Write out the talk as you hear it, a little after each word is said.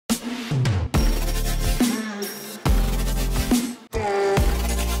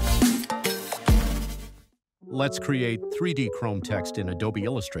Let's create 3D Chrome text in Adobe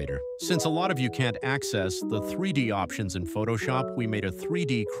Illustrator. Since a lot of you can't access the 3D options in Photoshop, we made a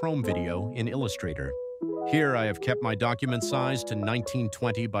 3D Chrome video in Illustrator. Here I have kept my document size to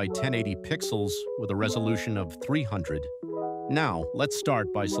 1920 by 1080 pixels with a resolution of 300. Now, let's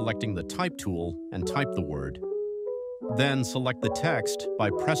start by selecting the Type tool and type the word. Then select the text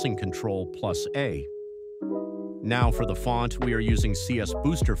by pressing Ctrl+A. Now for the font, we are using CS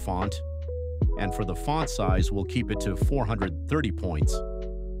Booster font, and for the font size, we'll keep it to 430 points.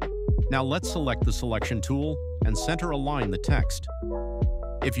 Now let's select the Selection tool and center align the text.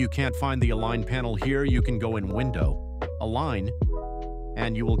 If you can't find the Align panel here, you can go in Window, Align,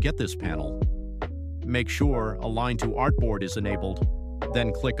 and you will get this panel. Make sure Align to Artboard is enabled,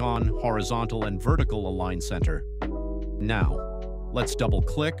 then click on Horizontal and Vertical Align Center. Now, let's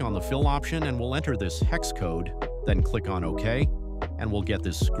double-click on the Fill option and we'll enter this hex code, then click on OK, and we'll get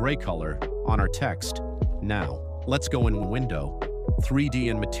this gray color on our text. Now, let's go in Window, 3D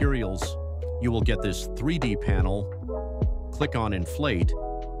and Materials. You will get this 3D panel. Click on Inflate,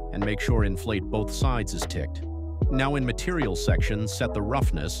 and make sure Inflate both sides is ticked. Now in Materials section, set the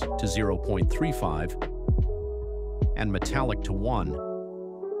roughness to 0.35 and metallic to 1.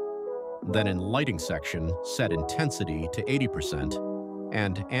 Then in Lighting section, set intensity to 80%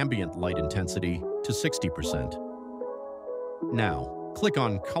 and ambient light intensity to 60%. Now, click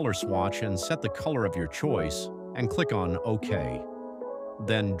on Color Swatch and set the color of your choice and click on OK.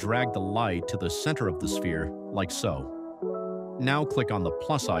 Then drag the light to the center of the sphere, like so. Now click on the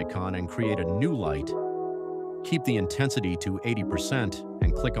plus icon and create a new light. Keep the intensity to 80%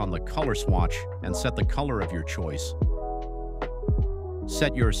 and click on the color swatch and set the color of your choice.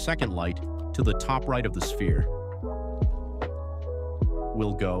 Set your second light to the top right of the sphere.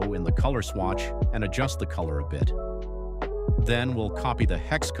 We'll go in the color swatch and adjust the color a bit. Then we'll copy the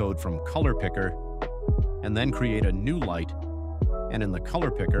hex code from Color Picker and then create a new light, and in the Color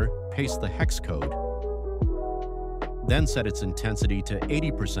Picker, paste the hex code. Then set its intensity to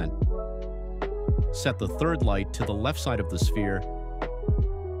 80%. Set the third light to the left side of the sphere.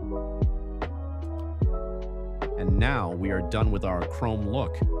 And now we are done with our Chrome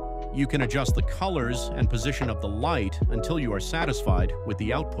look. You can adjust the colors and position of the light until you are satisfied with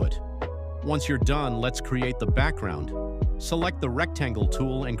the output. Once you're done, let's create the background. Select the Rectangle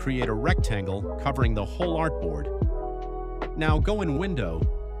tool and create a rectangle covering the whole artboard. Now go in Window,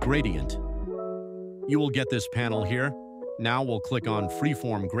 Gradient. You will get this panel here. Now we'll click on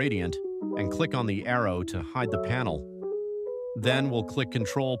Freeform Gradient and click on the arrow to hide the panel. Then we'll click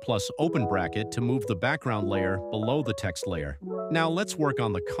Ctrl plus open bracket to move the background layer below the text layer. Now let's work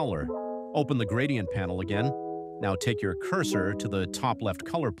on the color. Open the Gradient panel again. Now take your cursor to the top left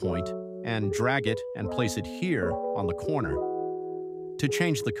color point and drag it and place it here on the corner. To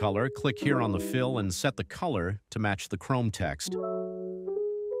change the color, click here on the fill and set the color to match the Chrome text.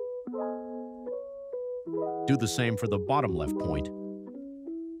 Do the same for the bottom left point.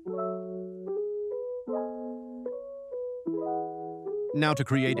 Now to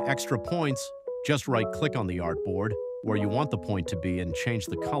create extra points, just right-click on the artboard where you want the point to be and change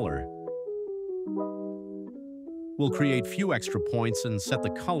the color. We'll create few extra points and set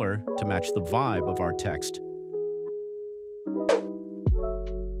the color to match the vibe of our text.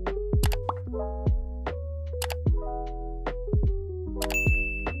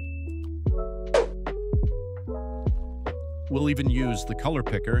 We'll even use the color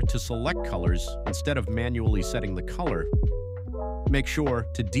picker to select colors instead of manually setting the color. Make sure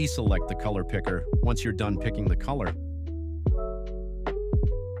to deselect the color picker once you're done picking the color.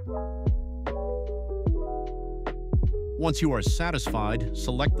 Once you are satisfied,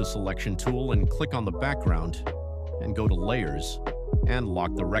 select the Selection tool and click on the background and go to Layers and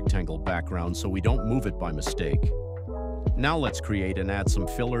lock the rectangle background so we don't move it by mistake. Now let's create and add some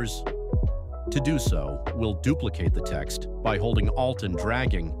fillers. To do so, we'll duplicate the text by holding Alt and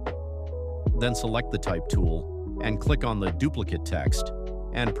dragging. Then select the Type tool and click on the duplicate text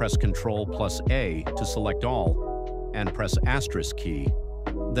and press Ctrl+A to select all and press asterisk key.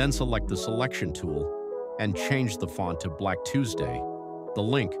 Then select the Selection tool and change the font to Black Tuesday. The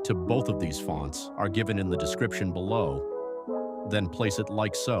link to both of these fonts are given in the description below. Then place it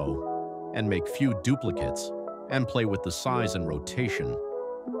like so and make few duplicates and play with the size and rotation.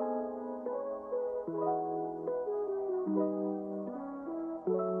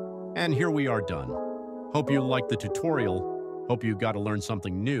 And here we are done. Hope you liked the tutorial. Hope you got to learn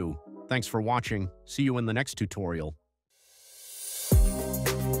something new. Thanks for watching. See you in the next tutorial.